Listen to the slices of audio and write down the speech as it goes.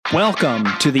Welcome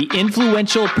to the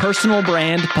Influential Personal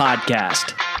Brand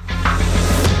Podcast.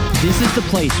 This is the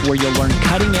place where you'll learn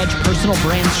cutting-edge personal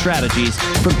brand strategies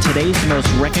from today's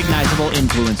most recognizable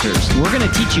influencers. We're going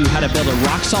to teach you how to build a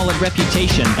rock-solid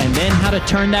reputation and then how to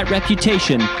turn that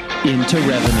reputation into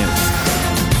revenue.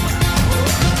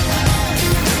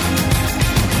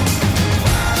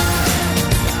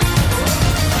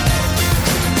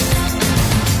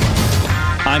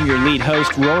 I'm your lead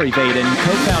host, Rory Vaden,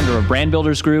 co-founder of Brand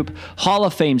Builders Group, Hall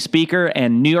of Fame speaker,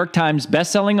 and New York Times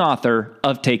bestselling author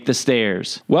of Take the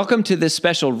Stairs. Welcome to this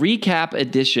special recap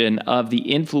edition of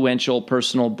the Influential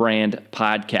Personal Brand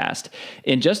Podcast.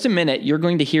 In just a minute, you're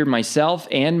going to hear myself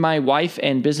and my wife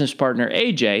and business partner,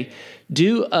 AJ,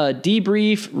 do a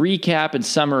debrief, recap, and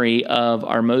summary of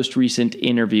our most recent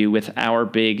interview with our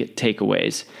big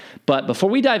takeaways. But before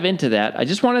we dive into that, I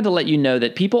just wanted to let you know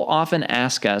that people often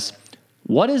ask us,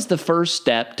 what is the first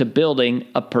step to building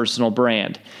a personal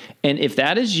brand? And if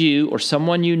that is you or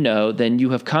someone you know, then you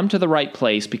have come to the right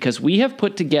place because we have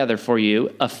put together for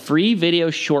you a free video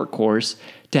short course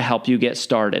to help you get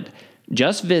started.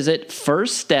 Just visit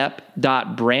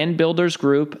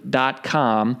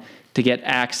firststep.brandbuildersgroup.com to get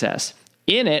access.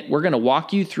 In it, we're going to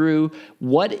walk you through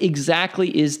what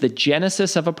exactly is the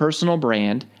genesis of a personal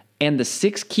brand and the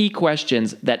 6 key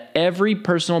questions that every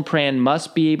personal brand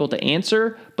must be able to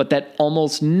answer, but that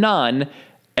almost none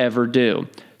ever do.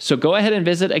 So go ahead and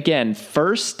visit, again,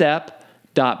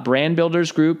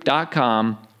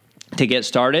 firststep.brandbuildersgroup.com to get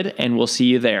started, and we'll see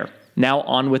you there. Now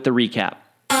on with the recap.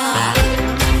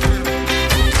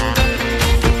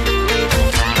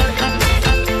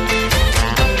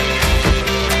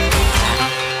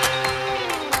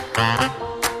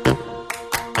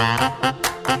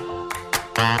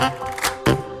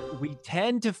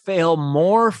 Tend to fail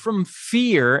more from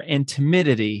fear and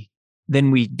timidity than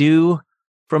we do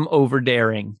from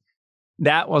overdaring.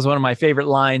 That was one of my favorite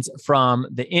lines from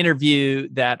the interview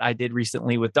that I did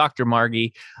recently with Dr.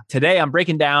 Margie. Today, I'm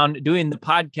breaking down, doing the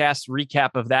podcast recap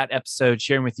of that episode,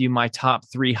 sharing with you my top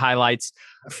 3 highlights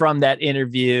from that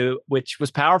interview, which was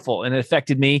powerful and it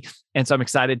affected me. And so I'm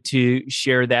excited to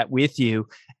share that with you.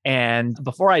 And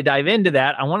before I dive into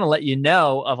that, I want to let you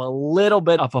know of a little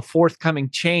bit of a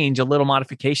forthcoming change, a little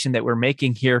modification that we're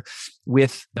making here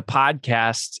with the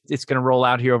podcast. It's going to roll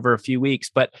out here over a few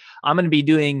weeks, but I'm going to be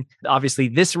doing obviously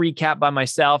this recap by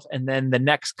myself and then the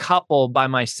next couple by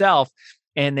myself.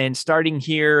 And then starting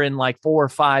here in like 4 or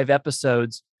 5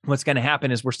 episodes, what's going to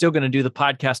happen is we're still going to do the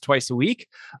podcast twice a week,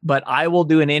 but I will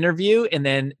do an interview and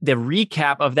then the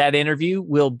recap of that interview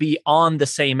will be on the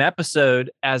same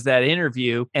episode as that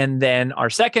interview. And then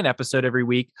our second episode every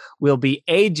week will be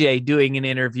AJ doing an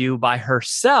interview by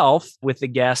herself with the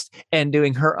guest and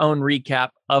doing her own recap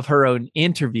of her own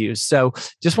interviews. So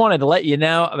just wanted to let you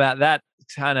know about that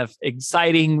kind of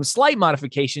exciting slight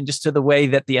modification just to the way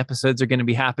that the episodes are going to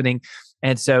be happening.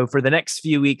 And so for the next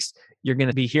few weeks, you're going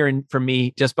to be hearing from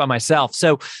me just by myself.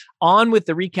 So on with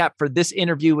the recap for this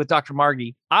interview with Dr.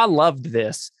 Margie. I loved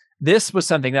this. This was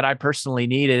something that I personally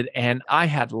needed, and I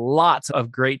had lots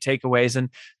of great takeaways. And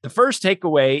the first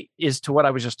takeaway is to what I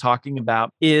was just talking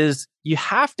about is you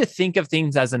have to think of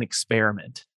things as an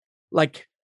experiment. Like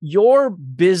your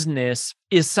business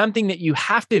is something that you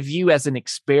have to view as an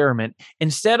experiment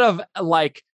instead of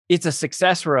like it's a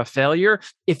success or a failure.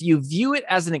 If you view it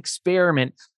as an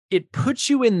experiment, it puts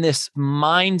you in this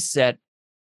mindset,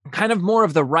 kind of more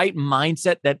of the right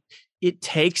mindset that it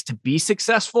takes to be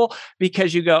successful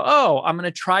because you go, oh, I'm going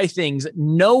to try things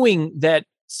knowing that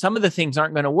some of the things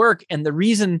aren't going to work. And the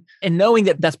reason, and knowing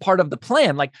that that's part of the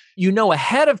plan, like you know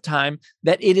ahead of time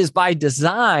that it is by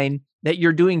design that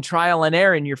you're doing trial and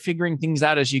error and you're figuring things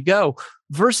out as you go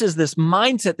versus this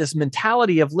mindset, this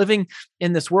mentality of living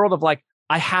in this world of like,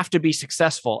 I have to be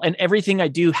successful and everything I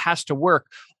do has to work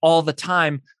all the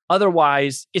time.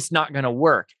 Otherwise, it's not going to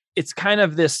work. It's kind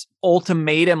of this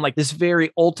ultimatum, like this very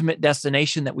ultimate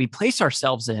destination that we place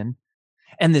ourselves in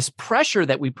and this pressure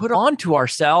that we put onto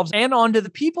ourselves and onto the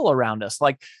people around us,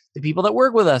 like the people that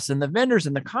work with us and the vendors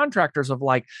and the contractors of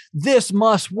like, this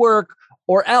must work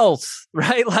or else,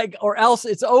 right? Like, or else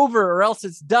it's over, or else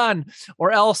it's done,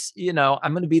 or else, you know,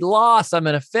 I'm going to be lost. I'm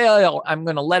going to fail. I'm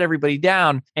going to let everybody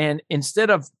down. And instead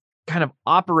of kind of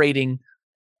operating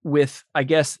with, I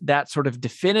guess, that sort of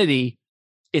definity,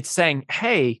 it's saying,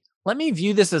 hey, let me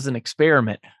view this as an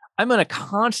experiment. I'm going to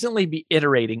constantly be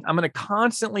iterating. I'm going to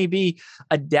constantly be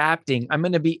adapting. I'm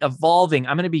going to be evolving.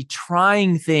 I'm going to be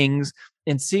trying things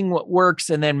and seeing what works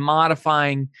and then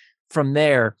modifying from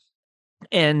there.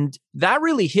 And that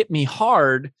really hit me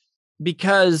hard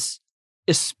because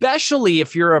especially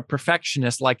if you're a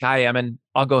perfectionist like I am, and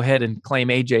I'll go ahead and claim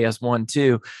AJ as one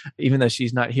too. Even though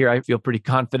she's not here, I feel pretty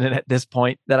confident at this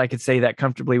point that I could say that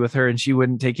comfortably with her and she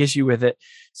wouldn't take issue with it.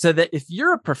 So that if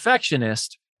you're a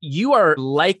perfectionist, you are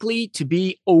likely to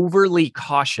be overly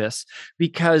cautious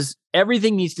because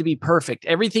everything needs to be perfect.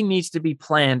 Everything needs to be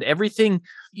planned. Everything,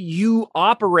 you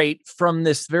operate from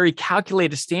this very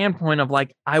calculated standpoint of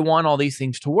like, I want all these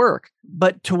things to work.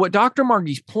 But to what Dr.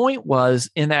 Margie's point was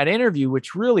in that interview,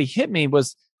 which really hit me,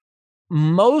 was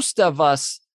most of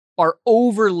us are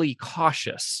overly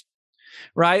cautious.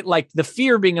 Right? Like the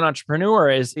fear of being an entrepreneur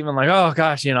is even like, oh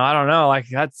gosh, I don't know. Like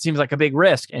that seems like a big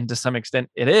risk. And to some extent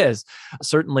it is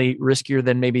certainly riskier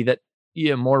than maybe that,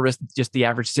 more risk just the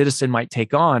average citizen might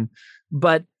take on.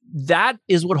 But that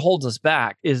is what holds us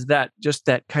back, is that just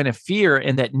that kind of fear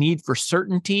and that need for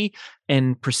certainty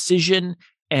and precision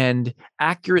and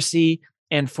accuracy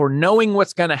and for knowing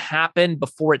what's going to happen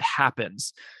before it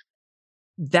happens.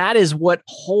 That is what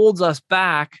holds us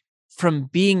back from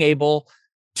being able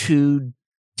to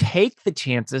take the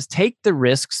chances, take the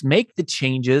risks, make the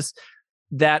changes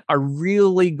that are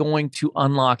really going to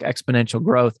unlock exponential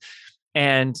growth.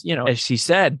 And, as she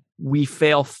said, we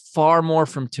fail far more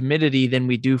from timidity than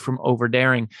we do from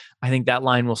overdaring. I think that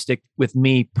line will stick with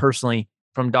me personally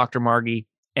from Dr. Margie.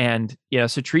 And,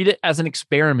 so treat it as an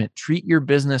experiment. Treat your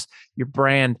business, your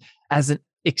brand as an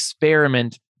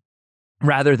experiment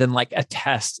rather than like a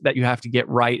test that you have to get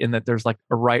right and that there's like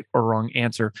a right or wrong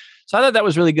answer. So I thought that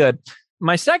was really good.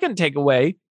 My second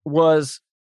takeaway was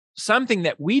something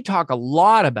that we talk a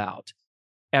lot about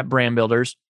at Brand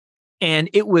Builders.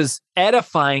 And it was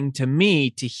edifying to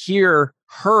me to hear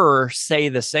her say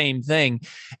the same thing.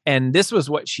 And this was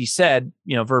what she said,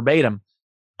 verbatim.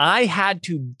 I had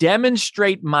to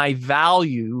demonstrate my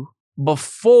value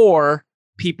before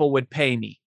people would pay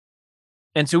me.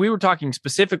 And so we were talking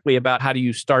specifically about how do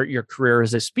you start your career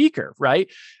as a speaker, right?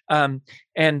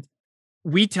 And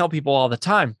we tell people all the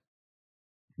time,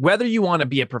 whether you want to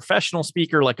be a professional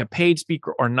speaker, like a paid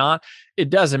speaker or not, it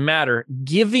doesn't matter.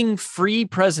 Giving free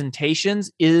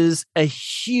presentations is a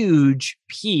huge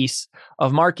piece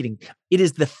of marketing. It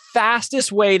is the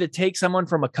fastest way to take someone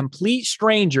from a complete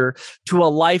stranger to a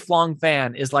lifelong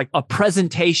fan, is like a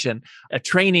presentation, a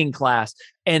training class.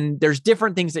 And there's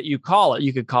different things that you call it.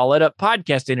 You could call it a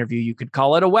podcast interview. You could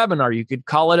call it a webinar. You could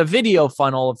call it a video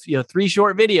funnel of 3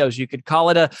 short videos. You could call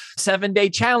it a 7-day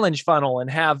challenge funnel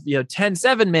and have 10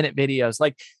 7-minute videos.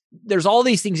 Like there's all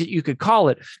these things that you could call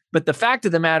it. But the fact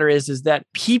of the matter is that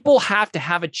people have to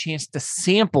have a chance to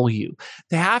sample you.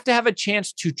 They have to have a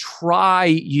chance to try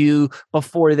you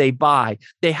before they buy.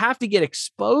 They have to get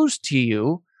exposed to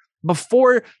you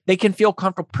before they can feel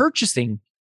comfortable purchasing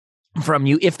from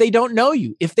you if they don't know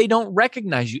you, if they don't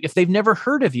recognize you, if they've never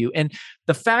heard of you. And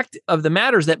the fact of the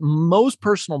matter is that most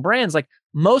personal brands, like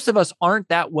most of us aren't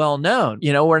that well known.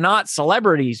 We're not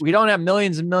celebrities. We don't have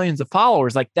millions and millions of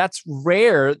followers. Like that's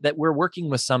rare that we're working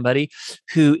with somebody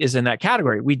who is in that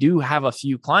category. We do have a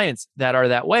few clients that are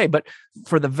that way, but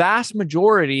for the vast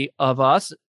majority of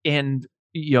us, and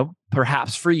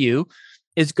perhaps for you,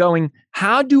 is going,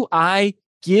 how do I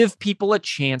give people a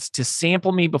chance to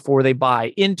sample me before they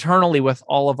buy? Internally with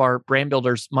all of our Brand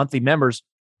Builders monthly members,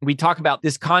 we talk about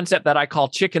this concept that I call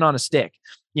chicken on a stick.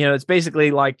 It's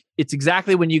basically like, it's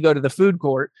exactly when you go to the food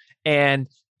court and,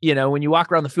 when you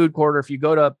walk around the food court, or if you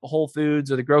go to Whole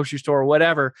Foods or the grocery store or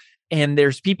whatever, and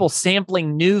there's people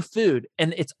sampling new food,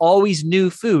 and it's always new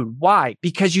food. Why?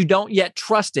 Because you don't yet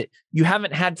trust it. You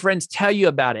haven't had friends tell you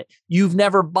about it. You've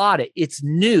never bought it. It's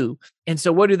new. And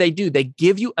so what do? They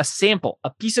give you a sample, a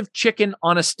piece of chicken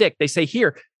on a stick. They say,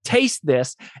 here, taste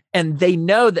this. And they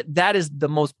know that that is the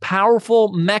most powerful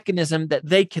mechanism that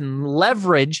they can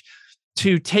leverage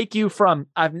to take you from,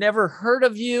 I've never heard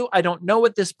of you. I don't know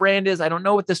what this brand is. I don't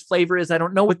know what this flavor is. I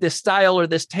don't know what this style or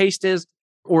this taste is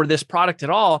or this product at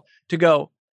all, to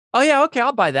go, oh yeah, okay,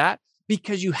 I'll buy that,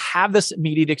 because you have this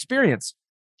immediate experience.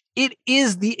 It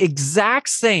is the exact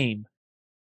same.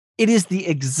 It is the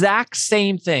exact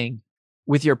same thing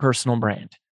with your personal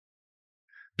brand.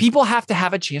 People have to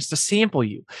have a chance to sample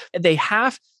you. They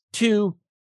have to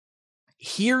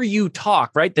hear you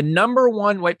talk, right? The number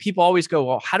one way people always go,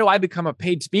 well, how do I become a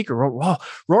paid speaker? Oh,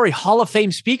 Rory, Hall of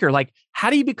Fame speaker. Like,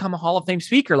 how do you become a Hall of Fame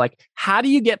speaker? Like, how do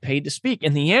you get paid to speak?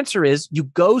 And the answer is you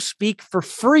go speak for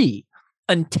free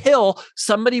until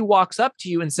somebody walks up to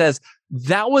you and says,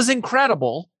 that was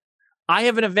incredible. I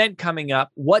have an event coming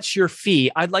up. What's your fee?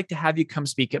 I'd like to have you come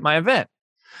speak at my event.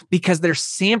 Because they're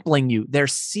sampling you, they're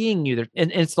seeing you.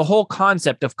 And it's the whole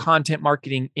concept of content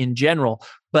marketing in general.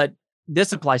 But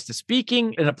this applies to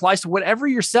speaking. It applies to whatever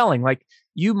you're selling. Like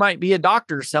you might be a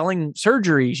doctor selling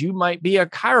surgeries. You might be a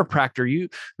chiropractor. You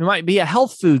might be a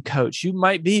health food coach. You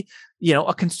might be,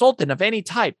 a consultant of any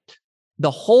type.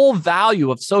 The whole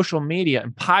value of social media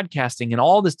and podcasting and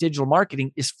all this digital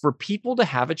marketing is for people to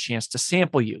have a chance to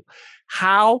sample you.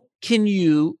 How can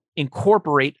you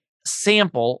incorporate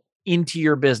sample into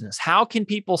your business? How can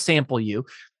people sample you?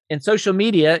 And social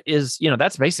media is,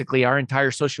 that's basically our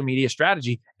entire social media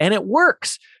strategy. And it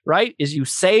works, right? Is you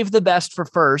save the best for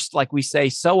first, like we say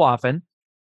so often,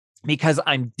 because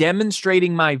I'm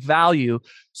demonstrating my value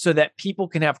so that people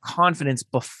can have confidence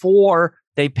before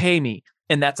they pay me.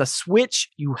 And that's a switch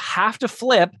you have to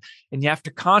flip and you have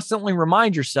to constantly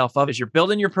remind yourself of as you're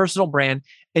building your personal brand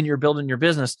and you're building your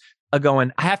business, I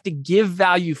have to give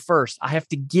value first. I have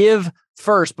to give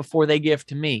first before they give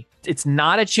to me. It's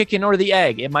not a chicken or the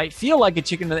egg. It might feel like a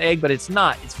chicken or the egg, but it's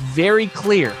not. It's very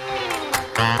clear.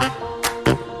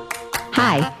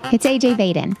 Hi, it's AJ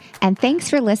Vaden, and thanks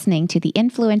for listening to the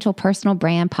Influential Personal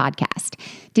Brand Podcast.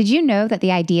 Did you know that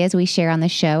the ideas we share on the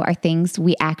show are things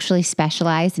we actually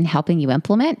specialize in helping you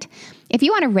implement? If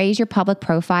you want to raise your public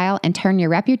profile and turn your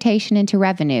reputation into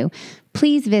revenue,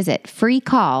 please visit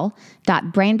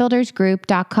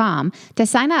freecall.brandbuildersgroup.com to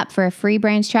sign up for a free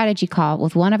brand strategy call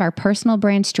with one of our personal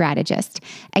brand strategists.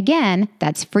 Again,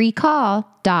 that's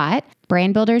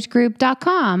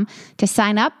freecall.brandbuildersgroup.com to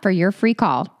sign up for your free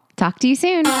call. Talk to you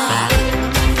soon.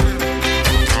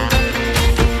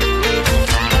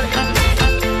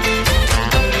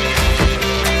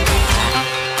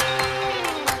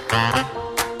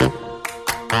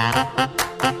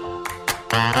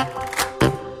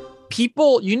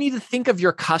 People, you need to think of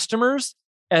your customers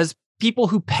as people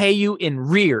who pay you in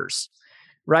rears,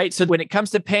 right? So when it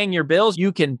comes to paying your bills,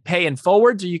 you can pay in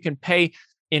forwards or you can pay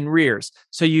in rears.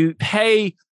 So to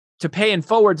pay in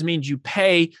forwards means you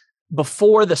pay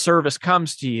before the service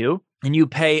comes to you and you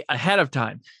pay ahead of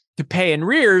time. To pay in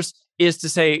rears is to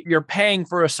say you're paying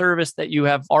for a service that you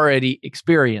have already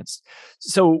experienced.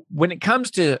 So when it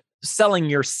comes to selling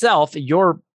yourself,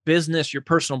 your business, your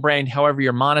personal brand, however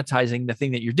you're monetizing the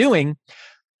thing that you're doing,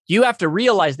 you have to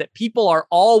realize that people are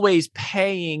always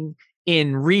paying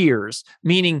in rears,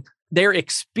 meaning they're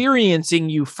experiencing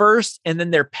you first and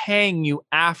then they're paying you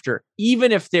after,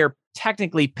 even if they're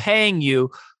technically paying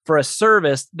you for a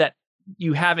service that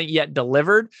you haven't yet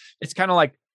delivered. It's kind of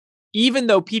like, even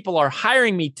though people are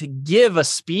hiring me to give a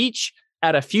speech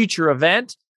at a future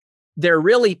event, they're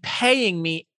really paying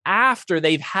me after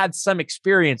they've had some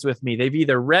experience with me. They've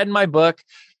either read my book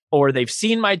or they've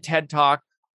seen my TED Talk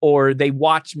or they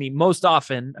watch me. Most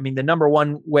often, the number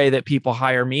one way that people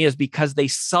hire me is because they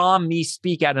saw me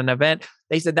speak at an event.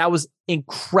 They said, that was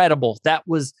incredible. That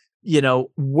was,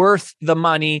 worth the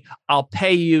money. I'll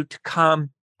pay you to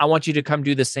come. I want you to come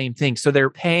do the same thing. So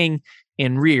they're paying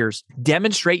in rears.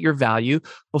 Demonstrate your value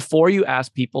before you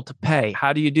ask people to pay.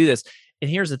 How do you do this?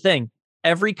 And here's the thing.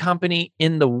 Every company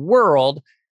in the world,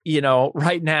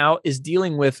 right now is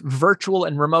dealing with virtual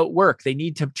and remote work. They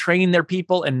need to train their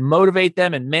people and motivate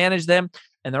them and manage them.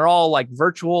 And they're all like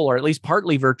virtual or at least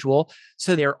partly virtual.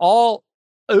 So they're all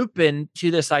open to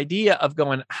this idea of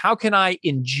going, how can I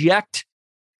inject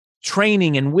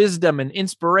training and wisdom and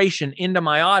inspiration into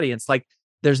my audience? Like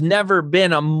there's never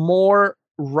been a more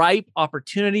ripe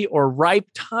opportunity or ripe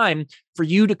time for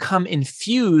you to come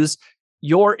infuse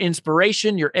your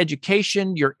inspiration, your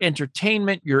education, your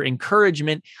entertainment, your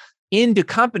encouragement into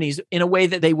companies in a way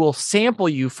that they will sample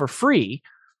you for free.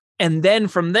 And then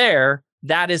from there,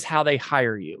 that is how they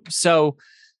hire you. So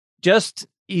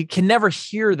you can never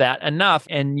hear that enough.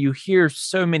 And you hear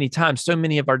so many times, so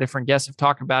many of our different guests have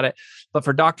talked about it. But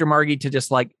for Dr. Margie to just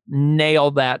like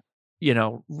nail that,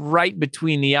 right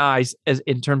between the eyes as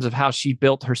in terms of how she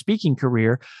built her speaking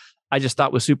career, I just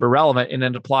thought was super relevant. And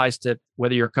it applies to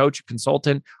whether you're a coach, a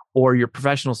consultant, or your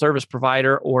professional service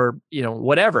provider, or,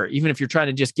 whatever. Even if you're trying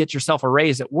to just get yourself a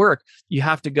raise at work, you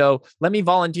have to go, let me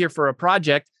volunteer for a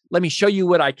project. Let me show you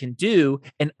what I can do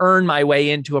and earn my way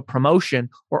into a promotion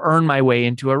or earn my way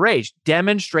into a raise.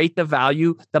 Demonstrate the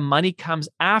value. The money comes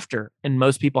after. And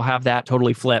most people have that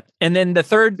totally flipped. And then the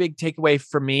third big takeaway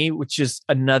for me, which is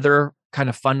another kind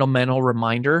of fundamental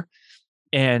reminder,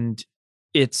 and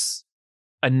it's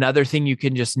another thing you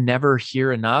can just never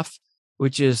hear enough,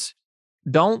 which is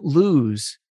don't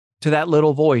lose to that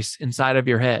little voice inside of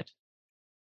your head.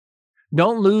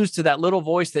 Don't lose to that little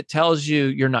voice that tells you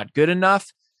you're not good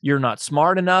enough, you're not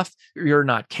smart enough, you're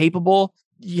not capable.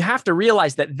 You have to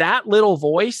realize that that little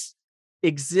voice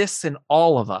exists in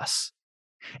all of us.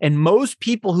 And most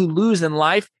people who lose in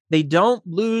life They don't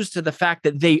lose to the fact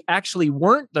that they actually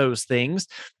weren't those things.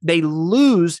 They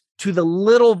lose to the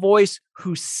little voice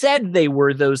who said they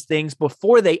were those things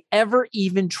before they ever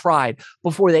even tried,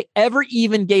 before they ever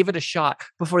even gave it a shot,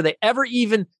 before they ever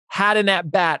even had an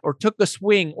at-bat or took a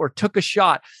swing or took a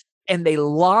shot. And they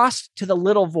lost to the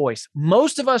little voice.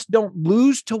 Most of us don't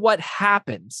lose to what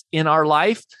happens in our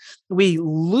life. We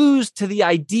lose to the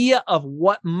idea of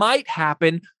what might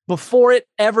happen before it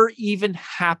ever even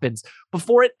happens,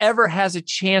 before it ever has a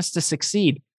chance to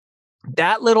succeed.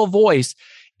 That little voice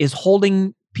is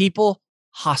holding people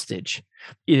hostage.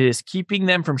 It is keeping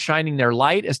them from shining their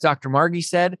light, as Dr. Margie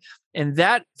said. And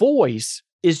that voice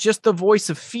is just the voice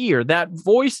of fear. That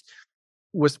voice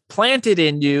was planted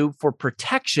in you for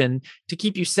protection to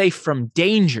keep you safe from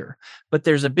danger. But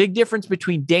there's a big difference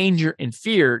between danger and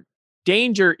fear.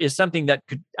 Danger is something that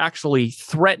could actually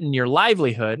threaten your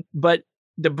livelihood, but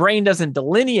the brain doesn't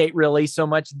delineate really so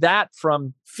much that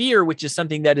from fear, which is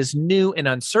something that is new and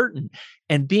uncertain.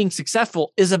 And being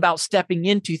successful is about stepping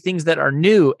into things that are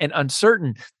new and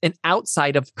uncertain and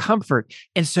outside of comfort.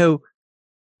 And so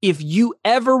if you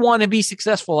ever want to be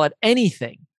successful at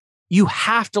anything, you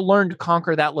have to learn to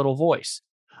conquer that little voice.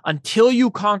 Until you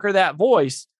conquer that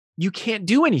voice, you can't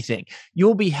do anything.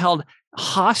 You'll be held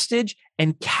hostage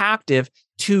and captive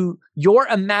to your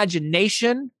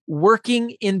imagination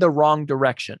working in the wrong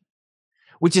direction,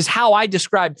 which is how I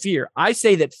describe fear. I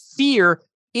say that fear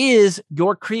is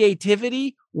your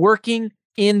creativity working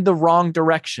in the wrong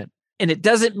direction. And it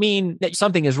doesn't mean that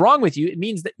something is wrong with you. It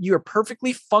means that you're a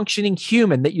perfectly functioning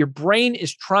human, that your brain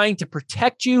is trying to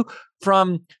protect you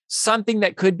from something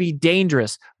that could be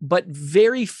dangerous. But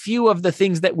very few of the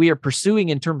things that we are pursuing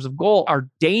in terms of goal are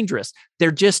dangerous.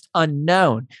 They're just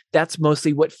unknown. That's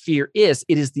mostly what fear is.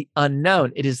 It is the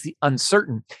unknown. It is the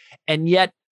uncertain. And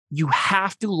yet you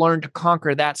have to learn to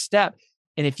conquer that step.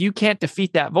 And if you can't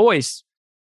defeat that voice,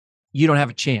 you don't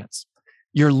have a chance.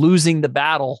 You're losing the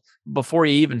battle before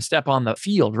you even step on the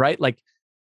field, right?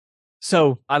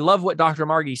 So I love what Dr.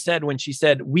 Margie said when she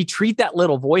said, we treat that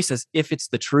little voice as if it's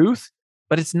the truth,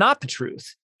 but it's not the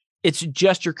truth. It's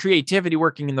just your creativity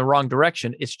working in the wrong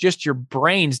direction. It's just your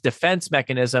brain's defense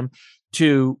mechanism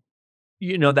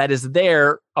that is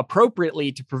there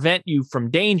appropriately to prevent you from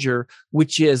danger,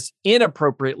 which is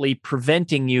inappropriately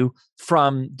preventing you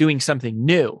from doing something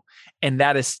new. And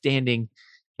that is standing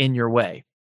in your way.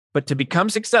 But to become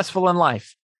successful in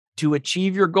life, to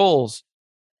achieve your goals,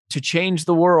 to change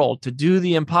the world, to do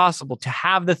the impossible, to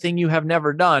have the thing you have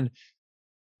never done,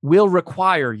 will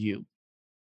require you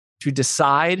to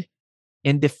decide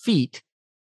and defeat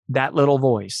that little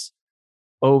voice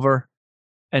over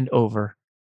and over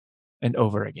and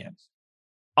over again.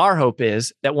 Our hope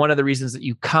is that one of the reasons that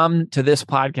you come to this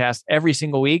podcast every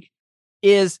single week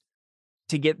is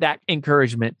to get that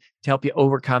encouragement to help you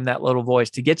overcome that little voice,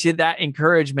 to get you that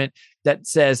encouragement that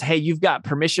says, hey, you've got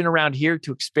permission around here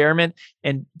to experiment,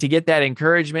 and to get that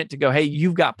encouragement to go, hey,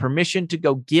 you've got permission to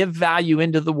go give value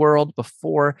into the world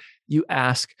before you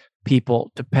ask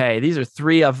people to pay. These are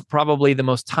three of probably the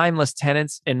most timeless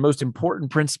tenets and most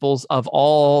important principles of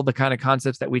all the kind of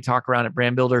concepts that we talk around at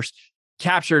Brand Builders,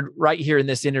 captured right here in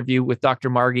this interview with Dr.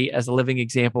 Margie as a living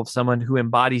example of someone who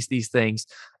embodies these things.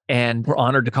 And we're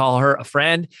honored to call her a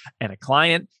friend and a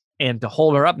client, and to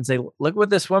hold her up and say, look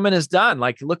what this woman has done.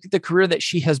 Look at the career that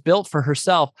she has built for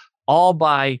herself, all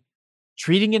by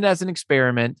treating it as an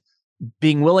experiment,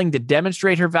 being willing to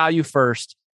demonstrate her value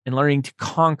first, and learning to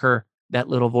conquer that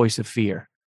little voice of fear.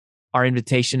 Our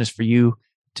invitation is for you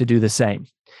to do the same.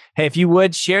 Hey, if you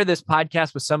would, share this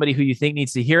podcast with somebody who you think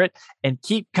needs to hear it, and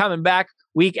keep coming back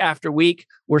week after week.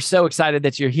 We're so excited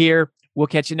that you're here. We'll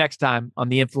catch you next time on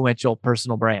The Influential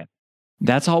Personal Brand.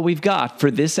 That's all we've got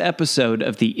for this episode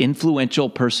of the Influential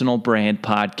Personal Brand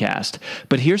Podcast.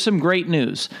 But here's some great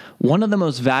news. One of the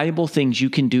most valuable things you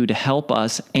can do to help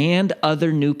us and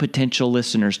other new potential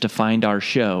listeners to find our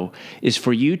show is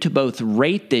for you to both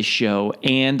rate this show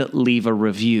and leave a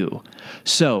review.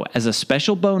 So, as a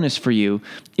special bonus for you,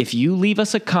 if you leave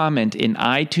us a comment in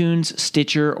iTunes,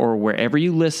 Stitcher, or wherever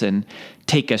you listen,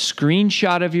 take a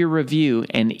screenshot of your review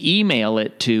and email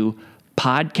it to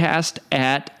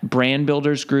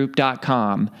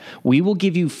podcast@brandbuildersgroup.com. We will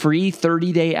give you free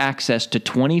 30-day access to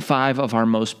 25 of our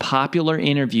most popular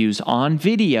interviews on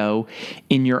video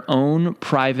in your own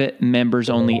private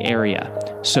members-only area.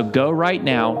 So go right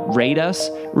now, rate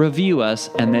us, review us,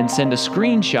 and then send a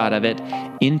screenshot of it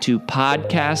into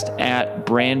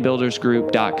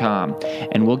podcast@brandbuildersgroup.com.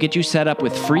 And we'll get you set up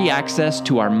with free access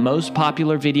to our most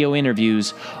popular video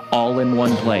interviews all in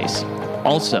one place.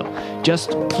 Also,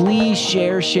 just please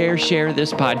share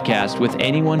this podcast with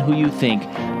anyone who you think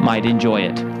might enjoy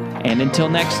it. And until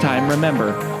next time,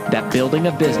 remember that building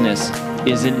a business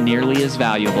isn't nearly as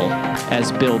valuable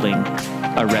as building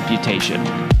a reputation.